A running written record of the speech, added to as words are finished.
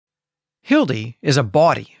Hildy is a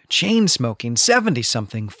bawdy, chain-smoking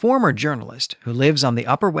 70-something former journalist who lives on the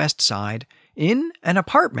Upper West Side in an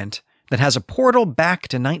apartment that has a portal back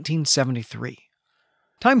to 1973.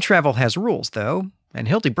 Time travel has rules, though, and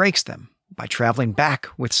Hildy breaks them by traveling back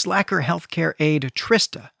with slacker healthcare aide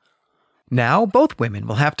Trista. Now, both women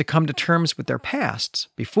will have to come to terms with their pasts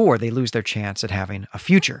before they lose their chance at having a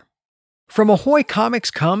future. From Ahoy Comics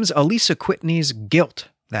comes Alisa Quittney's Gilt,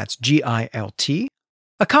 that's G-I-L-T,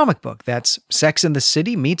 a comic book that's Sex and the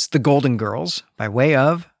City meets The Golden Girls by way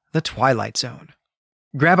of The Twilight Zone.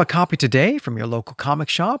 Grab a copy today from your local comic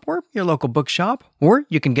shop or your local bookshop, or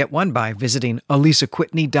you can get one by visiting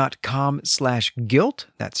alisaquittney.com/gilt,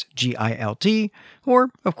 that's G-I-L-T,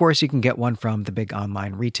 or, of course, you can get one from the big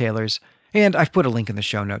online retailers, and I've put a link in the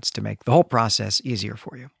show notes to make the whole process easier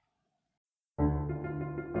for you.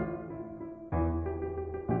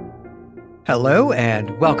 Hello,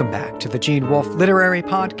 and welcome back to the Gene Wolfe Literary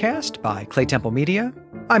Podcast by Clay Temple Media.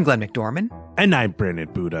 I'm Glenn McDorman. And I'm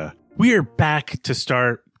Brandon Buddha. We are back to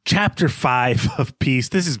start Chapter 5 of Peace.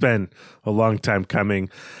 This has been a long time coming.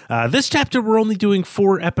 This chapter, we're only doing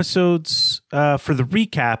 4 episodes for the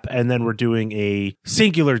recap, and then we're doing a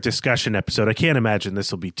singular discussion episode. I can't imagine this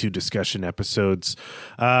will be 2 discussion episodes.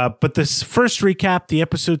 But this first recap, the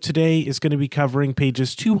episode today, is going to be covering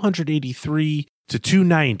pages 283 to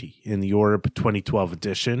 290 in the Orb 2012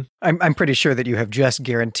 edition. I'm pretty sure that you have just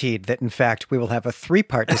guaranteed that, in fact, we will have a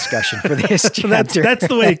 3-part discussion for this chapter. That's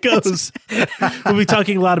the way it goes. We'll be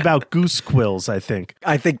talking a lot about goose quills, I think.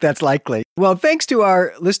 I think that's likely. Well, thanks to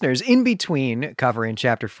our listeners in between covering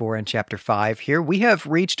Chapter 4 and Chapter 5 here, we have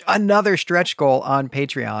reached another stretch goal on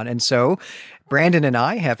Patreon. And so Brandon and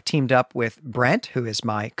I have teamed up with Brent, who is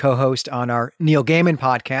my co-host on our Neil Gaiman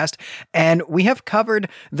podcast, and we have covered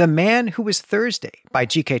The Man Who Was Thursday by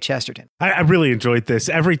G.K. Chesterton. I really enjoyed this.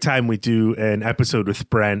 Every time we do an episode with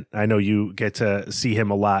Brent, I know you get to see him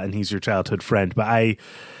a lot and he's your childhood friend, but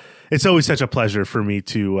it's always such a pleasure for me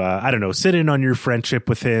to, sit in on your friendship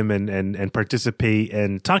with him and participate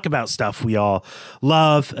and talk about stuff we all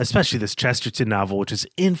love, especially this Chesterton novel, which has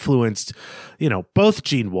influenced, both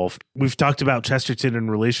Gene Wolfe. We've talked about Chesterton in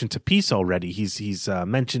relation to Peace already. He's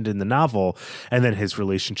mentioned in the novel, and then his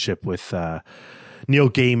relationship with Neil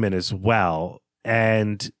Gaiman as well.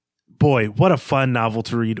 And boy, what a fun novel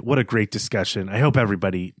to read. What a great discussion. I hope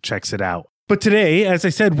everybody checks it out. But today, as I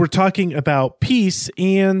said, we're talking about Peace,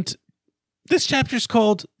 and this chapter is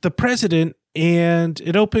called The President, and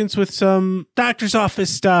it opens with some doctor's office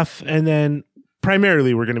stuff, and then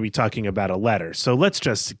primarily we're going to be talking about a letter. So let's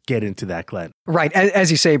just get into that, Glenn. Right. As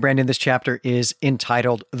you say, Brandon, this chapter is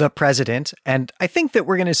entitled The President, and I think that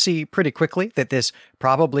we're going to see pretty quickly that this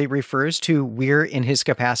probably refers to Weir in his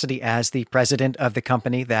capacity as the president of the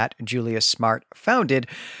company that Julius Smart founded.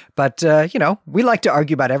 But, we like to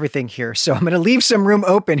argue about everything here, so I'm going to leave some room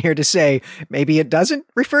open here to say maybe it doesn't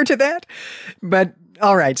refer to that. But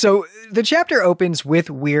all right, so the chapter opens with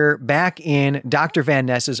Weir back in Dr. Van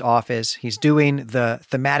Ness's office. He's doing the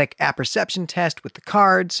thematic apperception test with the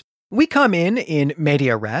cards. We come in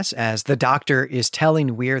media res as the doctor is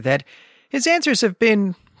telling Weir that his answers have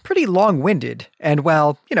been pretty long-winded. And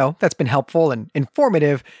while, that's been helpful and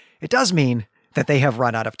informative, it does mean that they have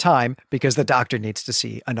run out of time because the doctor needs to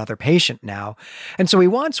see another patient now. And so he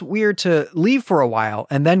wants Weir to leave for a while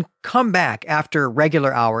and then come back after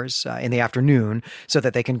regular hours in the afternoon so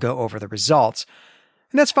that they can go over the results.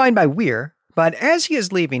 And that's fine by Weir, but as he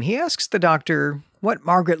is leaving, he asks the doctor what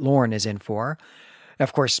Margaret Lorne is in for. Now,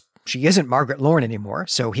 of course, she isn't Margaret Lorne anymore,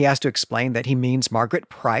 so he has to explain that he means Margaret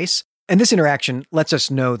Price. And this interaction lets us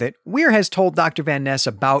know that Weir has told Dr. Van Ness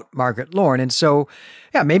about Margaret Lorne. And so,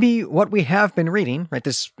 maybe what we have been reading, right,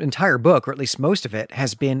 this entire book, or at least most of it,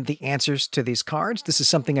 has been the answers to these cards. This is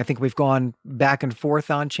something I think we've gone back and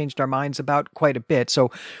forth on, changed our minds about quite a bit.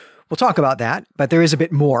 So we'll talk about that. But there is a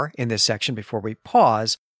bit more in this section before we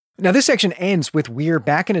pause. Now, this section ends with Weir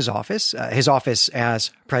back in his office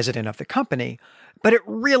as president of the company. But it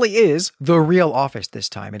really is the real office this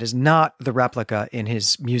time. It is not the replica in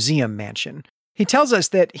his museum mansion. He tells us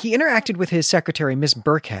that he interacted with his secretary, Miss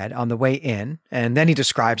Birkhead, on the way in, and then he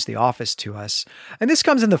describes the office to us. And this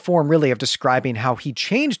comes in the form, really, of describing how he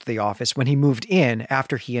changed the office when he moved in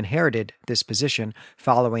after he inherited this position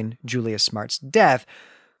following Julius Smart's death.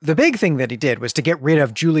 The big thing that he did was to get rid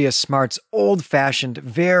of Julius Smart's old-fashioned,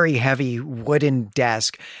 very heavy wooden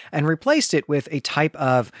desk and replaced it with a type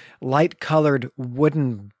of light-colored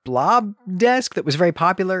wooden blob desk that was very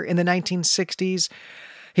popular in the 1960s.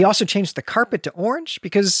 He also changed the carpet to orange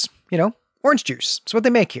because, orange juice. It's what they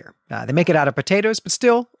make here. They make it out of potatoes, but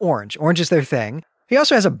still orange. Orange is their thing. He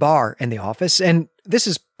also has a bar in the office, and This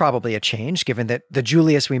is probably a change, given that the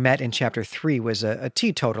Julius we met in chapter 3 was a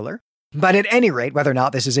teetotaler. But at any rate, whether or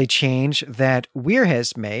not this is a change that Weir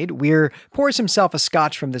has made, Weir pours himself a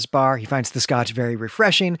scotch from this bar. He finds the scotch very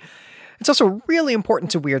refreshing. It's also really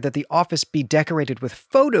important to Weir that the office be decorated with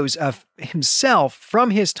photos of himself from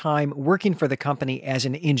his time working for the company as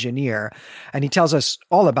an engineer. And he tells us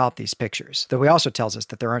all about these pictures, though he also tells us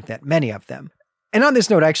that there aren't that many of them. And on this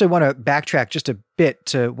note, I actually want to backtrack just a bit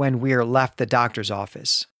to when Weir left the doctor's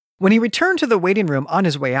office. When he returned to the waiting room on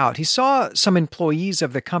his way out, he saw some employees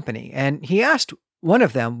of the company, and he asked one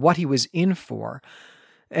of them what he was in for.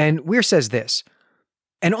 And Weir says this,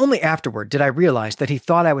 "And only afterward did I realize that he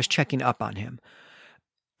thought I was checking up on him."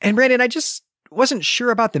 And Brandon, I just wasn't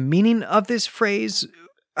sure about the meaning of this phrase.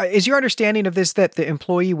 Is your understanding of this that the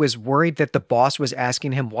employee was worried that the boss was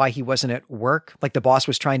asking him why he wasn't at work? Like the boss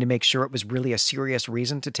was trying to make sure it was really a serious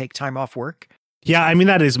reason to take time off work? Yeah, I mean,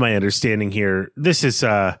 that is my understanding here. This is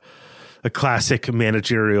a classic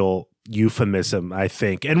managerial euphemism, I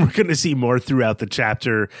think. And we're going to see more throughout the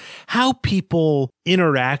chapter how people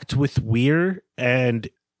interact with Weir. And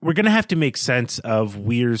we're going to have to make sense of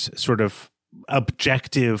Weir's sort of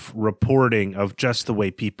objective reporting of just the way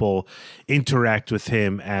people interact with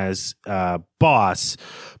him as boss.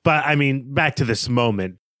 But I mean, back to this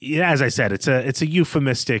moment. Yeah, as I said, it's a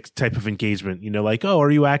euphemistic type of engagement, like, oh, are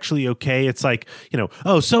you actually okay? It's like,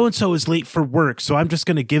 oh, so-and-so is late for work, so I'm just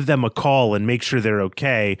going to give them a call and make sure they're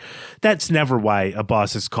okay. That's never why a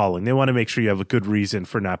boss is calling. They want to make sure you have a good reason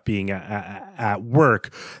for not being at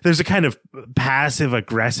work. There's a kind of passive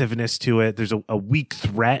aggressiveness to it. There's a weak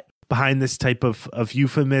threat behind this type of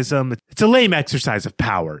euphemism. It's a lame exercise of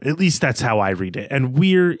power. At least that's how I read it. And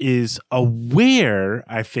Weir is aware,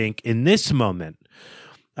 I think, in this moment,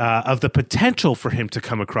 of the potential for him to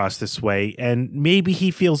come across this way. And maybe he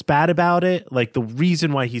feels bad about it. Like the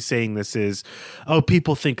reason why he's saying this is, oh,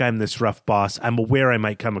 people think I'm this rough boss. I'm aware I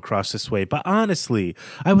might come across this way. But honestly,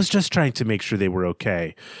 I was just trying to make sure they were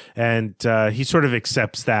okay. And he sort of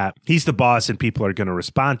accepts that he's the boss and people are going to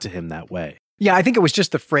respond to him that way. Yeah, I think it was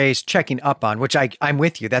just the phrase checking up on, which I'm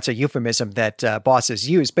with you. That's a euphemism that bosses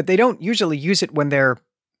use, but they don't usually use it when they're,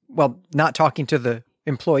 not talking to the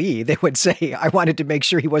employee. They would say, I wanted to make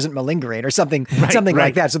sure he wasn't malingering or something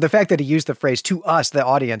like that. So the fact that he used the phrase to us, the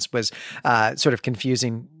audience, was sort of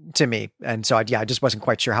confusing to me. And so I just wasn't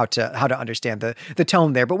quite sure how to understand the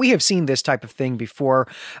tone there. But we have seen this type of thing before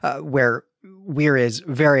where Weir is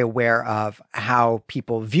very aware of how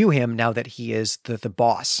people view him now that he is the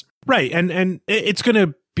boss. Right. And it's going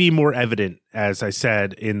to be more evident, as I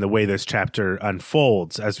said, in the way this chapter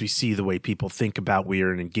unfolds as we see the way people think about Weir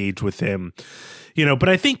and engage with him. But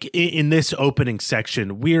I think in this opening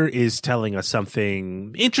section, Weir is telling us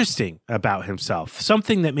something interesting about himself,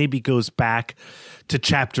 something that maybe goes back to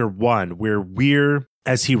chapter 1, where Weir,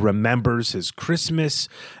 as he remembers his Christmas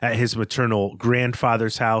at his maternal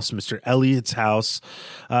grandfather's house, Mr. Elliot's house,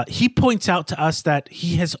 he points out to us that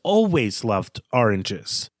he has always loved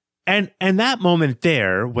oranges. And that moment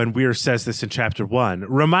there, when Weir says this in chapter 1,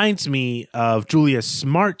 reminds me of Julius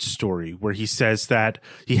Smart's story, where he says that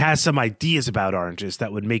he has some ideas about oranges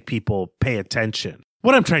that would make people pay attention.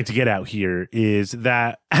 What I'm trying to get out here is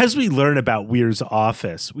that as we learn about Weir's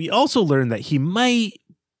office, we also learn that he might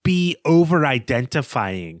be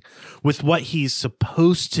over-identifying with what he's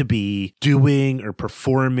supposed to be doing or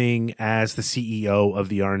performing as the CEO of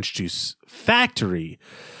the orange juice factory.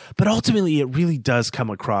 But ultimately, it really does come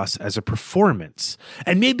across as a performance.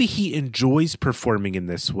 And maybe he enjoys performing in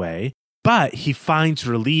this way, but he finds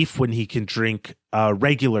relief when he can drink a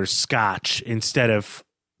regular scotch instead of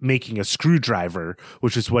making a screwdriver,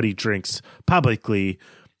 which is what he drinks publicly.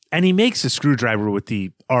 And he makes a screwdriver with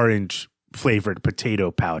the orange flavored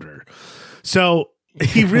potato powder. So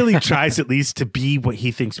he really tries at least to be what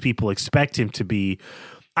he thinks people expect him to be.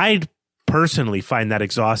 I'd personally find that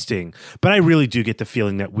exhausting, but I really do get the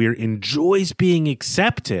feeling that Weir enjoys being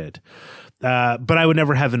accepted. But I would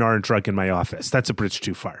never have an orange rug in my office. That's a bridge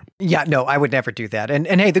too far. Yeah, no, I would never do that. And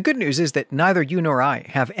hey, the good news is that neither you nor I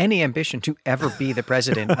have any ambition to ever be the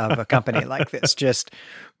president of a company like this,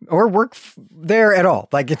 or work there at all.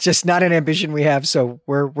 Like, it's just not an ambition we have. So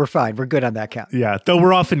we're fine. We're good on that count. Yeah, though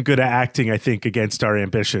we're often good at acting, I think, against our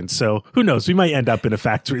ambitions. So who knows? We might end up in a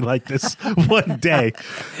factory like this one day.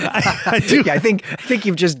 I do. Yeah, I think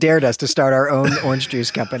you've just dared us to start our own orange juice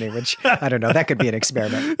company, which I don't know. That could be an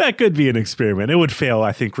experiment. That could be an experiment. experiment. It would fail,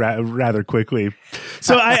 I think, rather quickly.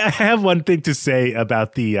 So I have one thing to say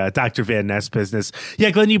about the Dr. Van Ness business.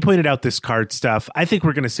 Yeah, Glenn, you pointed out this card stuff. I think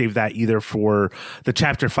we're going to save that either for the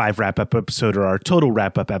Chapter 5 wrap-up episode or our total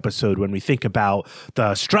wrap-up episode when we think about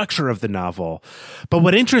the structure of the novel. But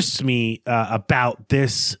what interests me about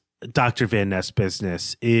this Dr. Van Ness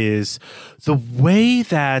business is the way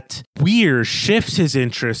that Weir shifts his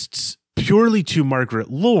interests purely to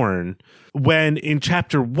Margaret Lorne, when in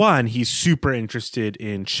Chapter 1, he's super interested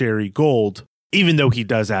in Sherry Gold, even though he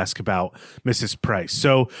does ask about Mrs. Price.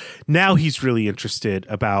 So now he's really interested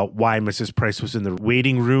about why Mrs. Price was in the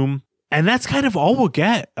waiting room. And that's kind of all we'll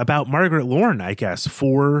get about Margaret Lorne, I guess,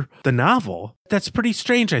 for the novel. That's pretty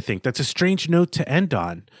strange, I think. That's a strange note to end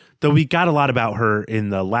on, though we got a lot about her in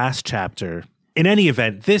the last chapter. In any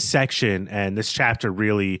event, this section and this chapter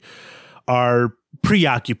really are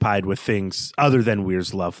preoccupied with things other than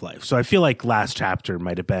Weir's love life. So I feel like last chapter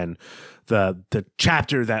might have been the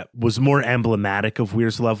chapter that was more emblematic of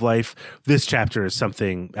Weir's love life. This chapter is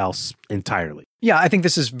something else entirely. Yeah, I think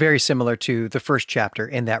this is very similar to the first chapter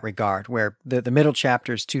in that regard, where the middle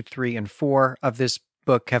chapters 2, 3, and 4 of this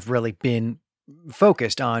book have really been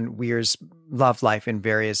focused on Weir's love life in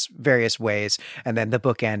various ways, and then the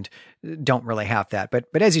bookend don't really have that. But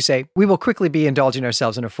as you say, we will quickly be indulging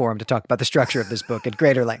ourselves in a forum to talk about the structure of this book at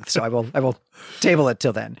greater length. So I will table it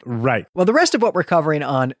till then. Right. Well, the rest of what we're covering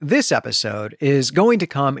on this episode is going to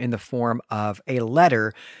come in the form of a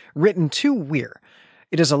letter written to Weir.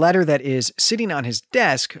 It is a letter that is sitting on his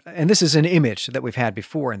desk, and this is an image that we've had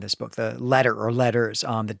before in this book, the letter or letters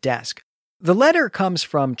on the desk. The letter comes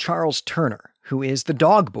from Charles Turner, who is the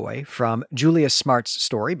dog boy from Julius Smart's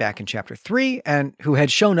story back in Chapter 3 and who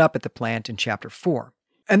had shown up at the plant in Chapter 4.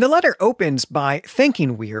 And the letter opens by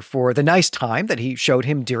thanking Weir for the nice time that he showed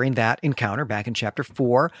him during that encounter back in Chapter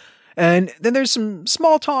 4. And then there's some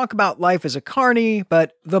small talk about life as a carny,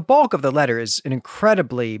 but the bulk of the letter is an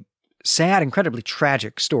incredibly sad, incredibly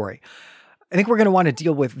tragic story. I think we're going to want to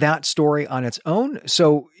deal with that story on its own.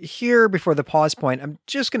 So here, before the pause point, I'm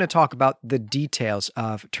just going to talk about the details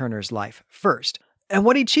of Turner's life first. And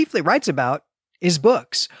what he chiefly writes about is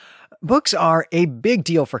books. Books are a big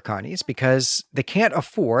deal for carnies because they can't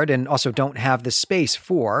afford and also don't have the space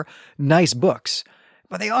for nice books.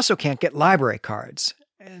 But they also can't get library cards.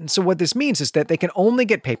 And so what this means is that they can only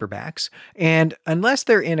get paperbacks, and unless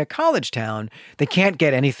they're in a college town, they can't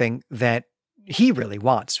get anything that he really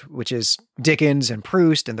wants, which is Dickens and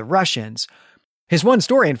Proust and the Russians. His one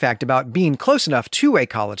story, in fact, about being close enough to a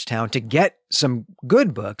college town to get some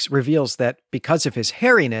good books reveals that because of his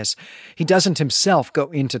hairiness, he doesn't himself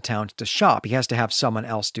go into town to shop. He has to have someone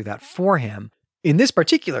else do that for him. In this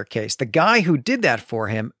particular case, the guy who did that for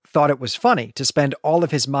him thought it was funny to spend all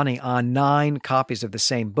of his money on 9 copies of the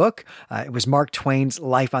same book. It was Mark Twain's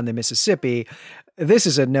Life on the Mississippi. This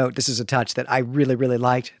is a touch that I really, really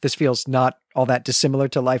liked. This feels not all that dissimilar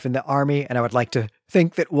to life in the Army, and I would like to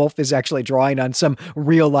think that Woolf is actually drawing on some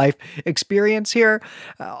real-life experience here.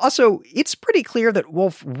 Also, it's pretty clear that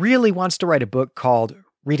Woolf really wants to write a book called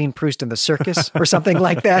Reading Proust in the Circus or something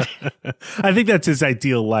like that. I think that's his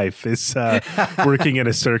ideal life, is working in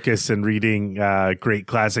a circus and reading great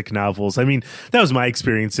classic novels. I mean, that was my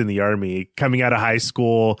experience in the Army, coming out of high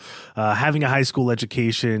school, having a high school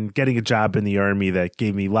education, getting a job in the Army that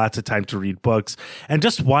gave me lots of time to read books, and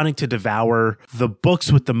just wanting to devour the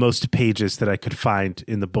books with the most pages that I could find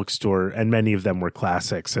in the bookstore, and many of them were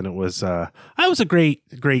classics. And it was a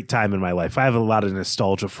great time in my life. I have a lot of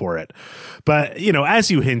nostalgia for it. But,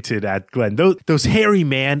 as you hinted at, Glenn, those hairy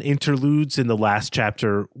man interludes in the last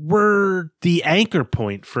chapter were the anchor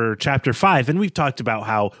point for Chapter 5. And we've talked about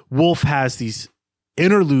how Woolf has these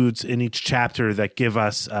interludes in each chapter that give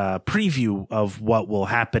us a preview of what will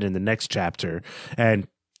happen in the next chapter. And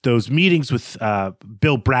those meetings with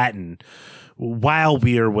Bill Bratton, while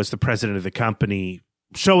Weir was the president of the company,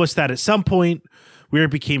 show us that at some point Weir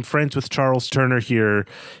became friends with Charles Turner here,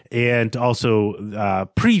 and also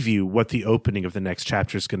preview what the opening of the next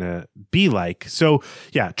chapter is going to be like. So,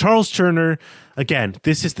 yeah, Charles Turner, again,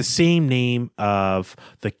 this is the same name of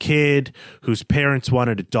the kid whose parents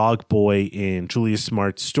wanted a dog boy in Julius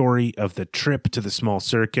Smart's story of the trip to the small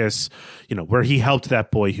circus, where he helped that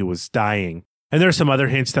boy who was dying. And there are some other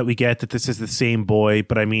hints that we get that this is the same boy,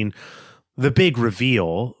 but I mean, the big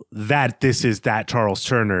reveal that this is that Charles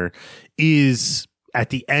Turner is at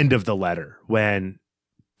the end of the letter, when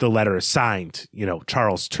the letter is signed,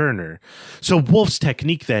 Charles Turner. So Woolf's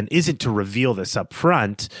technique then isn't to reveal this up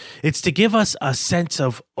front. It's to give us a sense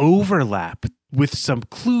of overlap with some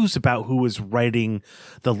clues about who was writing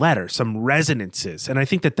the letter, some resonances. And I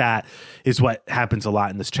think that is what happens a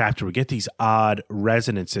lot in this chapter. We get these odd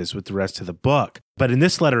resonances with the rest of the book. But in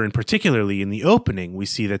this letter, and particularly in the opening, we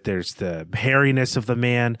see that there's the hairiness of the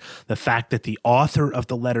man, the fact that the author of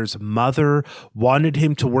the letter's mother wanted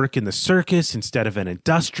him to work in the circus instead of an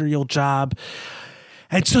industrial job.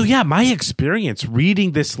 And so, yeah, my experience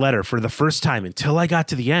reading this letter for the first time until I got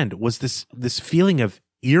to the end was this feeling of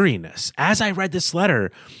eeriness. As I read this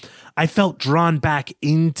letter, I felt drawn back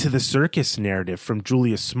into the circus narrative from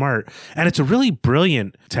Julius Smart. And it's a really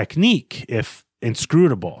brilliant technique, if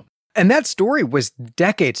inscrutable. And that story was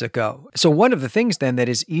decades ago. So one of the things then that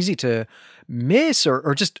is easy to miss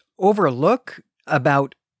or just overlook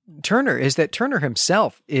about Turner is that Turner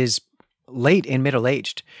himself is late in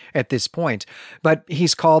middle-aged at this point, but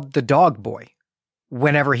he's called the dog boy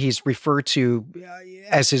whenever he's referred to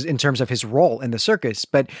as in terms of his role in the circus.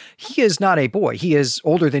 But he is not a boy. He is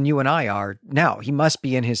older than you and I are now. He must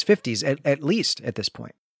be in his 50s at least at this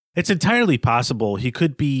point. It's entirely possible he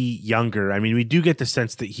could be younger. I mean, we do get the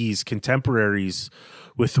sense that he's contemporaries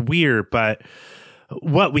with Weir, but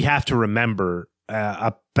what we have to remember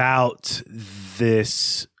about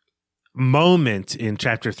this moment in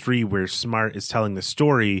chapter 3 where Smart is telling the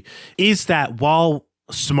story is that while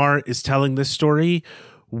Smart is telling this story,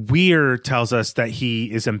 Weir tells us that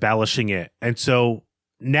he is embellishing it. And so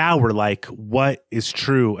now we're like, what is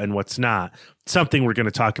true and what's not? Something we're going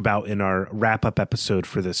to talk about in our wrap-up episode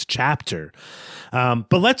for this chapter.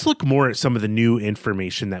 But let's look more at some of the new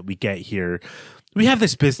information that we get here. We have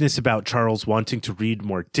this business about Charles wanting to read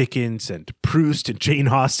more Dickens and Proust and Jane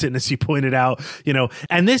Austen, as you pointed out,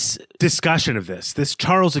 and this discussion of this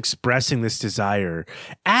Charles expressing this desire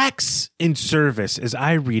acts in service, as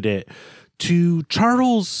I read it, to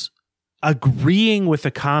Charles agreeing with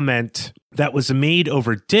a comment that was made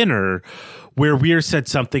over dinner where Weir said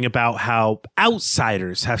something about how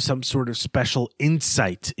outsiders have some sort of special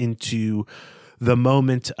insight into the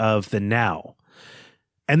moment of the now.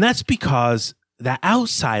 And that's because the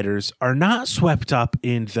outsiders are not swept up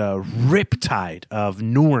in the riptide of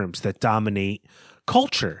norms that dominate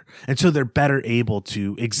culture. And so they're better able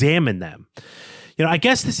to examine them. I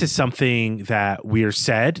guess this is something that Weir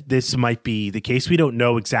said. This might be the case. We don't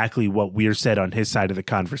know exactly what Weir said on his side of the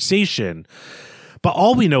conversation. But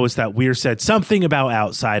all we know is that Weir said something about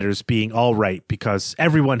outsiders being all right because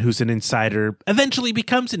everyone who's an insider eventually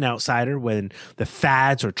becomes an outsider when the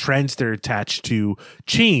fads or trends they're attached to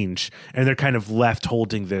change and they're kind of left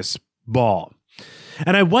holding this ball.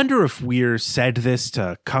 And I wonder if Weir said this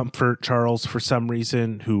to comfort Charles for some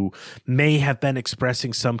reason, who may have been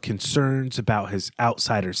expressing some concerns about his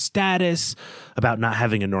outsider status, about not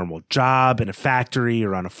having a normal job in a factory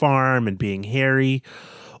or on a farm and being hairy.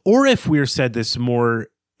 Or if Weir said this more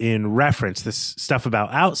in reference, this stuff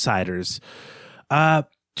about outsiders,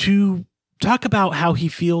 to talk about how he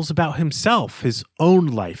feels about himself, his own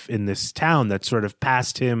life in this town that sort of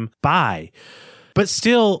passed him by. But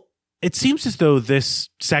still, it seems as though this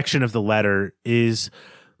section of the letter is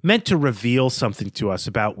meant to reveal something to us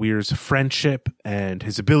about Weir's friendship and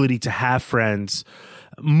his ability to have friends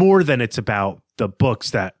more than it's about the books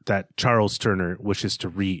that Charles Turner wishes to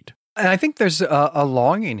read. And I think there's a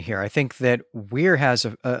longing here. I think that Weir has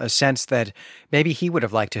a sense that maybe he would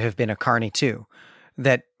have liked to have been a carny too,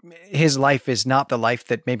 that his life is not the life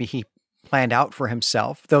that maybe he planned out for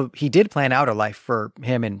himself, though he did plan out a life for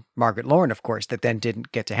him and Margaret Lorne, of course, that then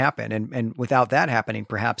didn't get to happen. And without that happening,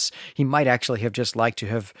 perhaps he might actually have just liked to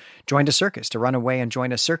have joined a circus, to run away and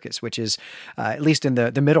join a circus, which is, at least in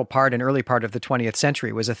the middle part and early part of the 20th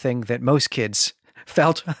century, was a thing that most kids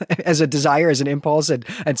felt as a desire, as an impulse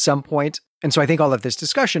at some point. And so I think all of this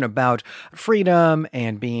discussion about freedom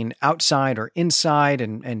and being outside or inside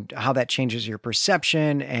and how that changes your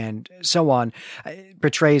perception and so on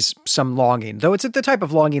betrays some longing, though it's the type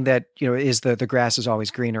of longing that, is the grass is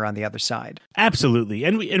always greener on the other side. Absolutely.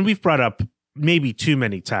 And we've brought up maybe too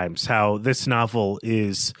many times how this novel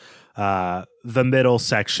is the middle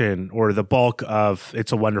section or the bulk of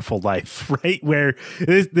It's a Wonderful Life, right? Where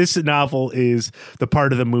this novel is the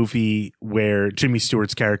part of the movie where Jimmy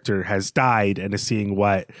Stewart's character has died and is seeing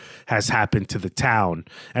what has happened to the town.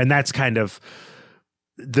 And that's kind of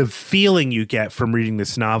the feeling you get from reading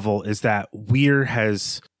this novel, is that Weir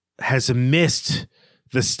has missed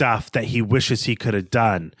the stuff that he wishes he could have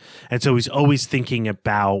done. And so he's always thinking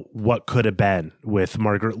about what could have been with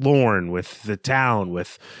Margaret Lorne, with the town,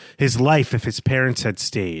 with his life if his parents had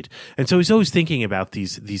stayed. And so he's always thinking about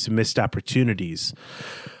these missed opportunities.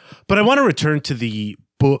 But I want to return to the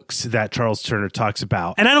books that Charles Turner talks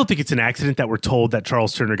about. And I don't think it's an accident that we're told that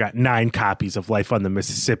Charles Turner got 9 copies of Life on the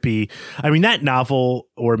Mississippi. I mean, that novel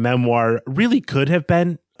or memoir really could have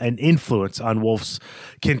been an influence on Woolf's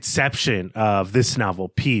conception of this novel,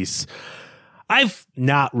 Peace. I've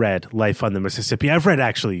not read Life on the Mississippi. I've read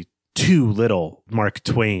actually too little Mark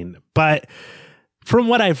Twain, but from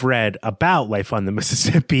what I've read about Life on the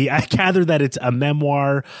Mississippi, I gather that it's a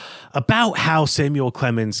memoir about how Samuel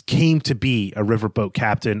Clemens came to be a riverboat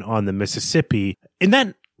captain on the Mississippi. In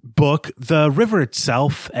that book, the river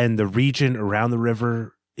itself and the region around the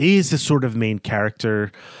river is the sort of main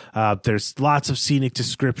character. There's lots of scenic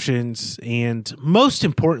descriptions, and most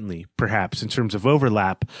importantly, perhaps in terms of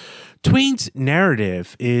overlap, Twain's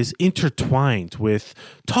narrative is intertwined with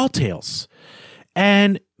tall tales.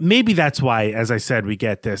 And maybe that's why, as I said, we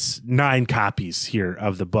get this 9 copies here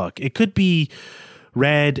of the book. It could be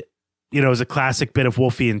read, as a classic bit of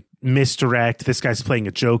Woolfian misdirect. This guy's playing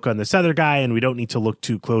a joke on this other guy, and we don't need to look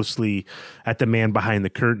too closely at the man behind the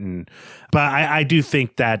curtain. But I do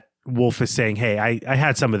think that Woolf is saying, hey, I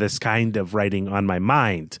had some of this kind of writing on my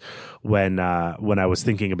mind when I was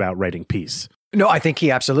thinking about writing Peace. No, I think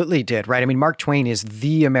he absolutely did, right? I mean, Mark Twain is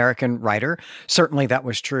the American writer. Certainly that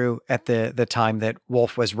was true at the time that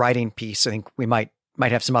Woolf was writing Peace. I think we might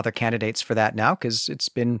have some other candidates for that now, because it's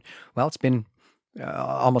been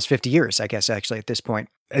almost 50 years, I guess, actually, at this point.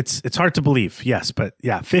 It's hard to believe, yes, but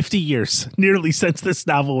yeah, 50 years nearly since this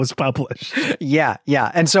novel was published. Yeah.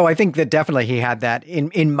 And so I think that definitely he had that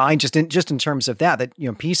in mind, just in terms of that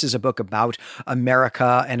Peace is a book about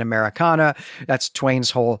America and Americana. That's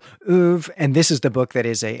Twain's whole oeuvre, and this is the book that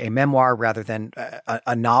is a memoir rather than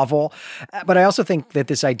a novel. But I also think that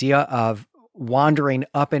this idea of wandering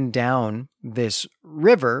up and down this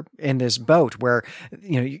river in this boat where,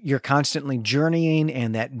 you're constantly journeying,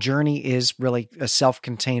 and that journey is really a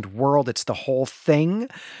self-contained world. It's the whole thing,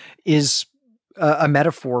 is a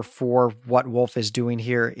metaphor for what Woolf is doing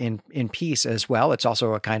here in Peace as well. It's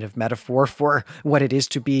also a kind of metaphor for what it is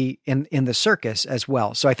to be in the circus as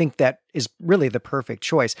well. So I think that is really the perfect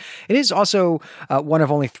choice. It is also one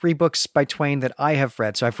of only 3 books by Twain that I have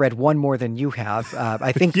read. So I've read one more than you have.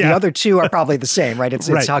 I think the other 2 are probably the same, right? It's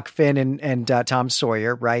Huck Finn and Tom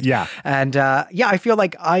Sawyer, right? Yeah. And I feel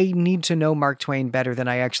like I need to know Mark Twain better than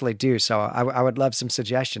I actually do. So I would love some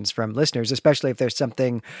suggestions from listeners, especially if there's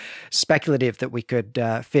something speculative that we could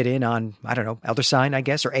fit in on, I don't know, Elder Sign, I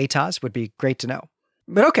guess, or ATOS would be great to know.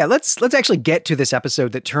 But okay, let's actually get to this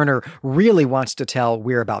episode that Turner really wants to tell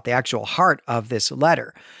Weir about, the actual heart of this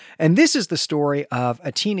letter. And this is the story of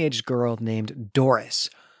a teenage girl named Doris.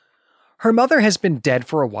 Her mother has been dead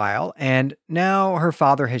for a while, and now her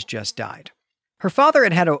father has just died. Her father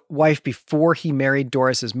had a wife before he married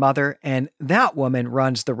Doris's mother, and that woman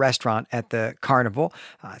runs the restaurant at the carnival.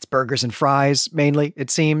 It's burgers and fries, mainly, it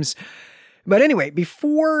seems. But anyway,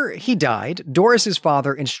 before he died, Doris's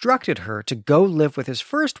father instructed her to go live with his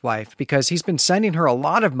first wife because he's been sending her a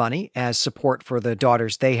lot of money as support for the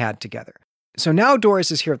daughters they had together. So now Doris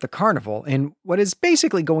is here at the carnival in what is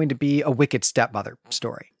basically going to be a wicked stepmother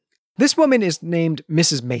story. This woman is named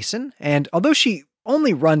Mrs. Mason, and although she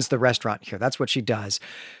only runs the restaurant here, that's what she does,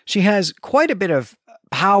 she has quite a bit of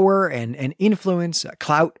power and influence,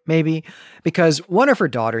 clout maybe, because one of her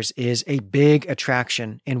daughters is a big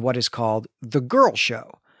attraction in what is called the Girl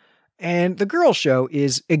Show. And the Girl Show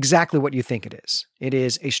is exactly what you think it is. It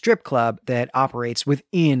is a strip club that operates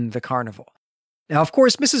within the carnival. Now, of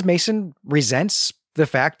course, Mrs. Mason resents the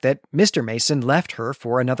fact that Mr. Mason left her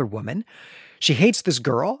for another woman. She hates this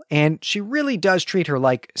girl, and she really does treat her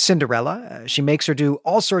like Cinderella. She makes her do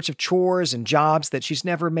all sorts of chores and jobs that she's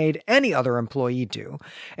never made any other employee do,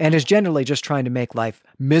 and is generally just trying to make life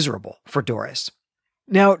miserable for Doris.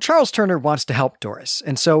 Now, Charles Turner wants to help Doris,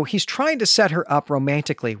 and so he's trying to set her up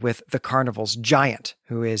romantically with the carnival's giant,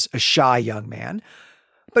 who is a shy young man.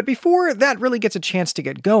 But before that really gets a chance to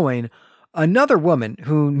get going, another woman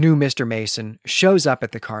who knew Mr. Mason shows up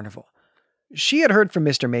at the carnival. She had heard from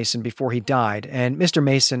Mr. Mason before he died, and Mr.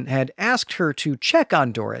 Mason had asked her to check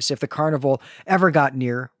on Doris if the carnival ever got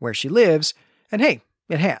near where she lives, and hey,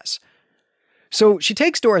 it has. So she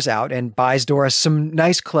takes Doris out and buys Doris some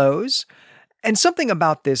nice clothes, and something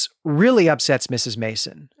about this really upsets Mrs.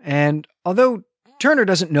 Mason. And although Turner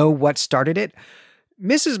doesn't know what started it,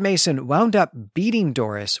 Mrs. Mason wound up beating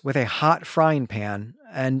Doris with a hot frying pan,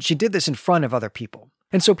 and she did this in front of other people.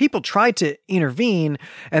 And so people tried to intervene,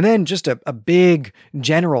 and then just a big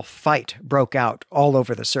general fight broke out all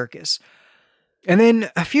over the circus. And then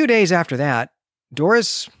a few days after that,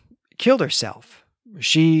 Doris killed herself.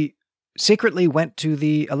 She secretly went to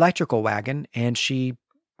the electrical wagon, and she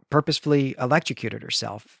purposefully electrocuted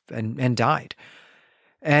herself and died.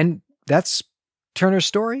 And that's Turner's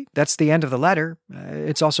story. That's the end of the letter.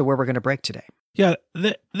 It's also where we're going to break today. Yeah,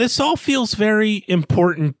 this all feels very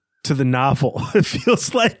important to the novel. It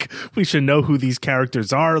feels like we should know who these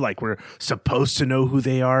characters are, like we're supposed to know who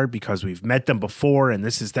they are because we've met them before and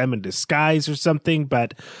this is them in disguise or something,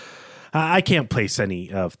 but I can't place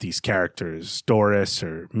any of these characters, Doris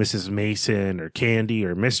or Mrs. Mason or Candy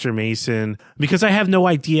or Mr. Mason, because I have no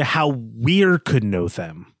idea how Weir could know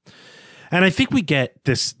them. And I think we get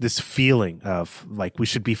this feeling of like we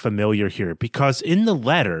should be familiar here because in the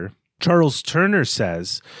letter, Charles Turner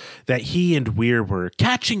says that he and Weir were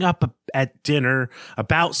catching up at dinner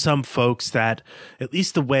about some folks that, at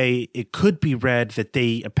least the way it could be read, that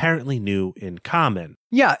they apparently knew in common.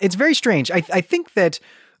 Yeah, it's very strange. I think that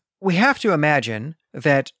we have to imagine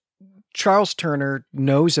that Charles Turner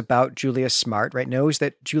knows about Julius Smart, right? Knows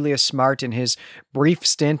that Julius Smart, in his brief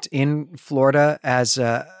stint in Florida as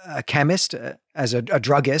a chemist, as a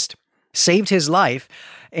druggist, saved his life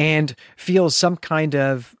and feels some kind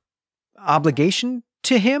of obligation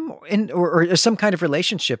to him or some kind of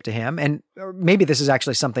relationship to him. And or maybe this is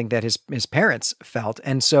actually something that his parents felt.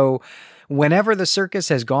 And so whenever the circus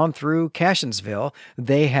has gone through Cashensville,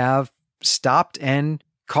 they have stopped and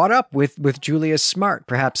caught up with Julius Smart,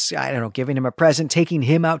 perhaps, I don't know, giving him a present, taking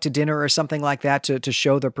him out to dinner or something like that to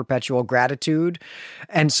show their perpetual gratitude.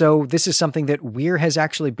 And so this is something that Weir has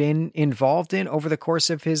actually been involved in over the course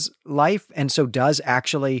of his life, and so does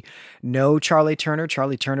actually know Charlie Turner.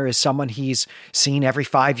 Charlie Turner is someone he's seen every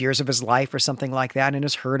 5 years of his life or something like that, and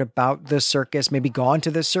has heard about the circus, maybe gone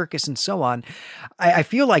to the circus and so on. I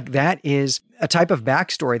feel like that is a type of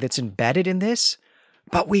backstory that's embedded in this,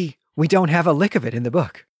 but we don't have a lick of it in the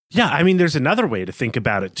book. Yeah, I mean, there's another way to think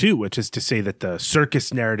about it, too, which is to say that the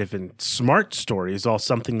circus narrative in Smart's story is all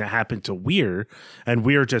something that happened to Weir, and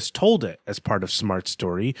Weir just told it as part of Smart's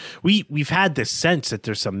story. We've had this sense that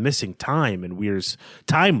there's some missing time in Weir's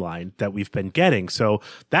timeline that we've been getting. So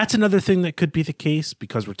that's another thing that could be the case,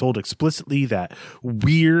 because we're told explicitly that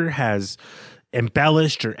Weir has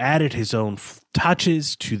embellished or added his own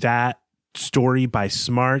touches to that story by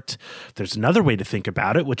Smart. There's another way to think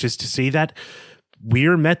about it, which is to say that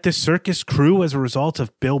Weir met this circus crew as a result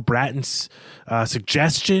of Bill Bratton's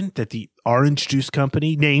suggestion that the Orange Juice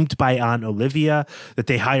Company, named by Aunt Olivia, that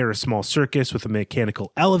they hire a small circus with a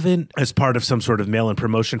mechanical elephant as part of some sort of mail-in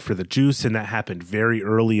promotion for the juice, and that happened very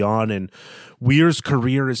early on in Weir's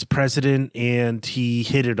career as president, and he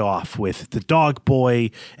hit it off with the dog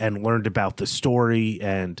boy and learned about the story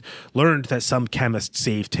and learned that some chemist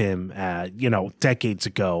saved him, decades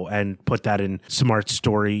ago, and put that in Smart's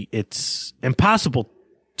story. It's impossible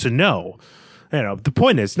to know. The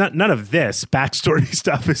point is, none of this backstory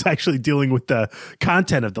stuff is actually dealing with the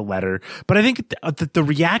content of the letter. But I think the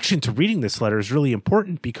reaction to reading this letter is really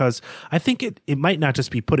important, because I think it might not just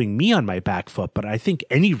be putting me on my back foot, but I think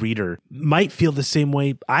any reader might feel the same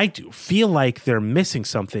way I do. Feel like they're missing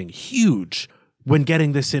something huge when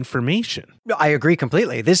getting this information. I agree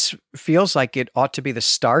completely. This feels like it ought to be the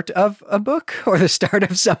start of a book or the start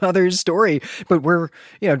of some other story, but we're,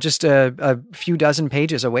 just a few dozen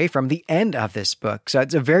pages away from the end of this book. So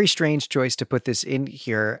it's a very strange choice to put this in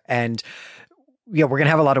here. And we're going to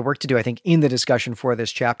have a lot of work to do, I think, in the discussion for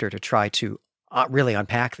this chapter to try to really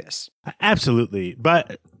unpack this. Absolutely.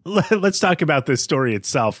 But let's talk about this story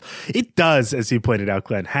itself. It does, as you pointed out,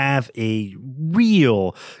 Glenn, have a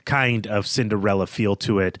real kind of Cinderella feel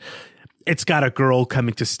to it. It's got a girl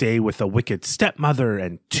coming to stay with a wicked stepmother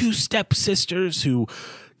and two stepsisters who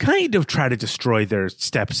kind of try to destroy their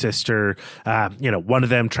stepsister. One of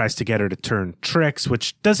them tries to get her to turn tricks,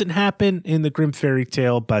 which doesn't happen in the Grimm fairy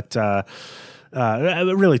tale, but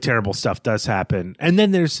really terrible stuff does happen. And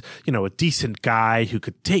then there's, a decent guy who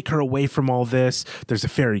could take her away from all this. There's a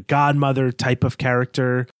fairy godmother type of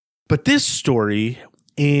character. But this story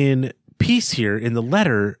in piece here in the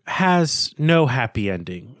letter has no happy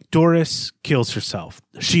ending. Doris kills herself.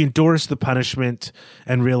 She endures the punishment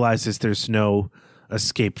and realizes there's no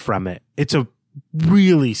escape from it. It's a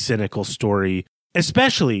really cynical story,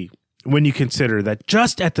 especially when you consider that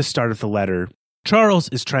just at the start of the letter, Charles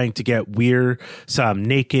is trying to get Weir some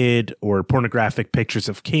naked or pornographic pictures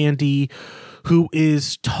of Candy, who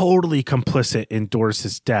is totally complicit in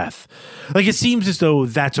Doris's death. Like, it seems as though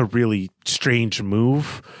that's a really strange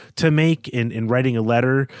move to make in writing a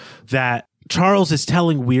letter, that Charles is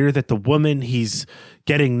telling Weir that the woman he's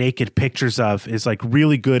getting naked pictures of is like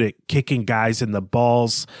really good at kicking guys in the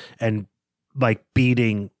balls and like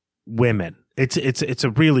beating women. It's a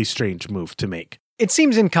really strange move to make. It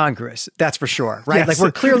seems incongruous, that's for sure, right? Yes, like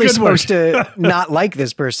we're clearly supposed word. to not like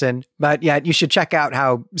this person, but yeah, you should check out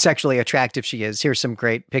how sexually attractive she is. Here's some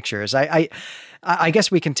great pictures. I guess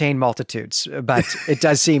we contain multitudes, but it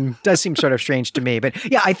does seem sort of strange to me.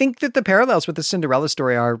 But yeah, I think that the parallels with the Cinderella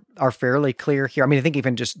story are fairly clear here. I mean, I think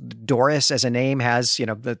even just Doris as a name has,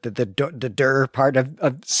 the der part of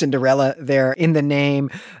Cinderella there in the name,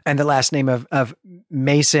 and the last name of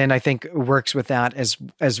Mason, I think, works with that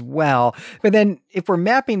as well. But then if we're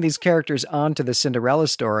mapping these characters onto the Cinderella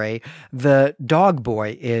story, the dog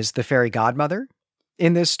boy is the fairy godmother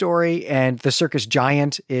in this story, and the circus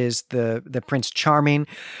giant is the Prince Charming.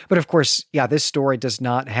 But of course, yeah, this story does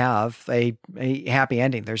not have a happy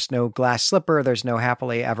ending. There's no glass slipper. There's no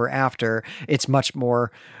happily ever after. It's much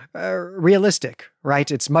more realistic, right?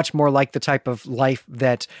 It's much more like the type of life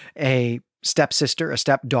that a stepsister, a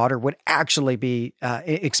stepdaughter would actually be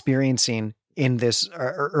experiencing in this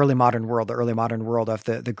early modern world, the early modern world of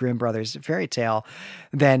the Grimm brothers fairy tale,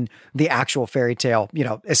 than the actual fairy tale,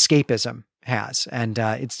 escapism has. And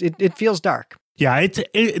it feels dark. Yeah,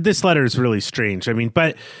 this letter is really strange. I mean,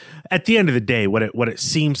 but at the end of the day, what it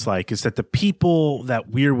seems like is that the people that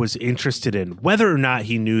Weir was interested in, whether or not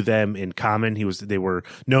he knew them in common, they were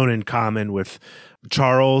known in common with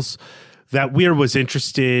Charles, that Weir was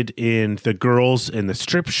interested in the girls in the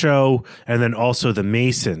strip show, and then also the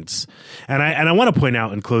Masons. And I want to point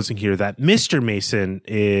out in closing here that Mr. Mason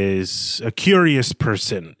is a curious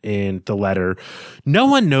person in the letter. No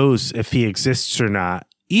one knows if he exists or not,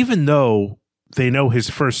 even though they know his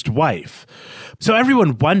first wife. So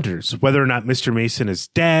everyone wonders whether or not Mr. Mason is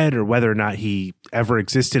dead, or whether or not he ever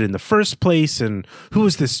existed in the first place, and who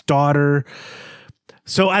is this daughter.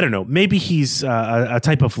 So I don't know, maybe he's a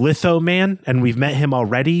type of litho man, and we've met him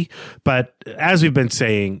already. But as we've been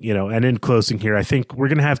saying, and in closing here, I think we're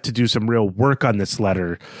going to have to do some real work on this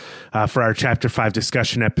letter for our Chapter 5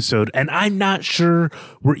 discussion episode. And I'm not sure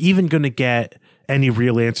we're even going to get any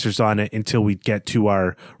real answers on it until we get to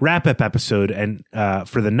our wrap-up episode and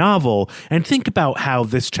for the novel, and think about how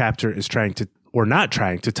this chapter is trying to, or not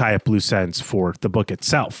trying to, tie up loose ends for the book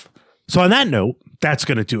itself. So on that note, that's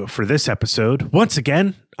going to do it for this episode. Once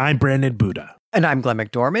again, I'm Brandon Buddha. And I'm Glenn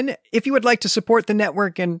McDorman. If you would like to support the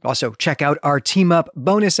network and also check out our Team Up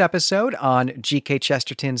bonus episode on G.K.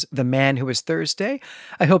 Chesterton's The Man Who Was Thursday,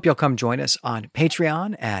 I hope you'll come join us on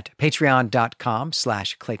Patreon at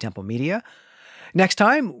patreon.com/ClayTempleMedia. Next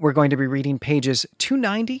time, we're going to be reading pages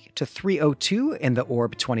 290 to 302 in the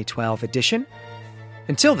Orb 2012 edition.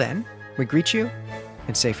 Until then, we greet you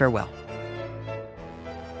and say farewell.